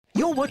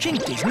You're watching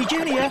Disney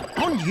Junior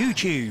on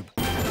YouTube.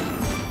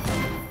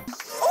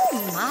 Oh,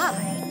 my!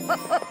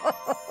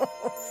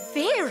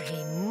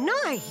 Very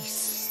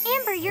nice!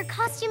 Amber, your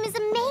costume is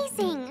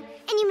amazing!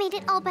 And you made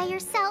it all by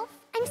yourself.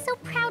 I'm so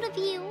proud of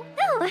you.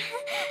 Oh,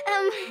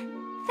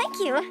 thank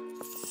you.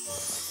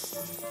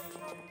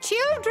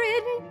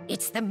 Children,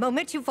 it's the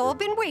moment you've all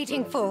been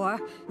waiting for.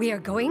 We are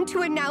going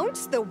to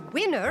announce the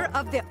winner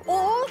of the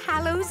All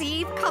Hallows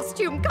Eve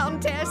costume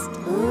contest.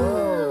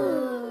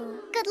 Ooh.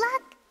 Good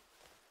luck.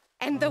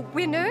 And the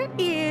winner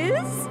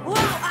is...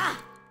 Whoa!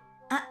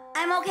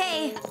 I'm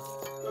okay.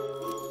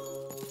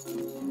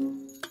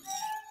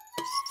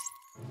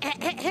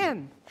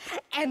 Ahem.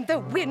 And the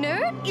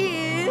winner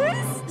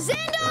is...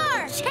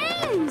 Xandar!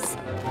 James!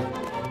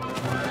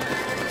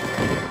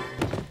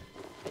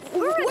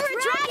 We're a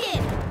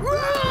dragon!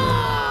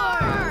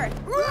 Roar!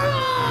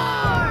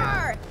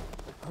 Roar!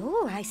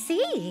 Oh, I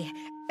see.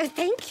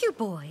 Thank you,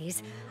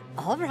 boys.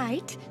 All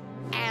right.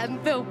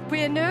 And the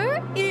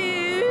winner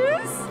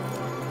is...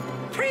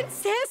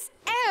 Princess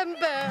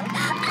Amber!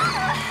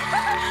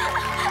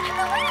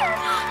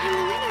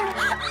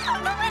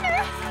 The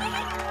winner!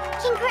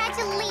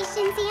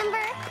 Congratulations,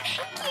 Amber!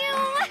 Thank you!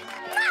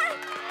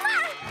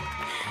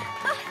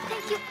 Oh,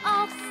 thank you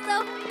all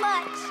so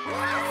much!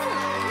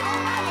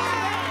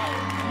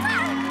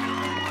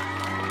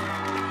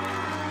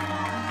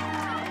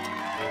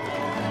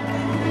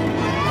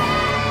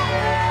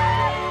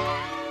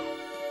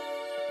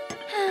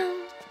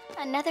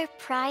 Another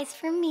prize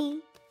for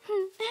me.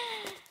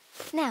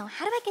 Now,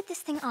 how do I get this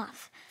thing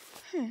off?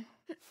 Maybe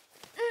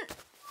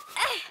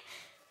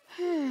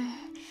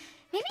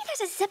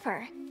there's a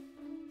zipper.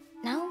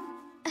 No?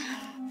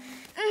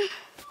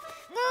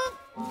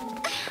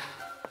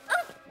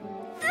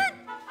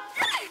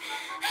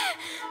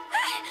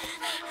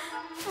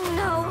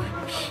 No.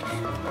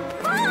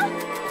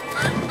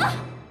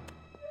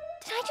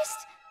 Did I just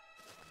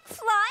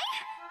fly?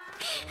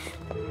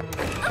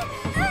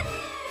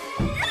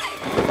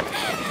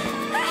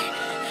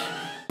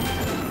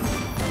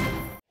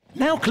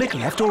 Now click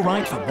left or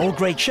right for more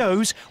great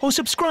shows, or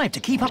subscribe to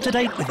keep up to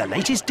date with the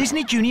latest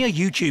Disney Junior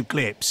YouTube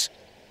clips.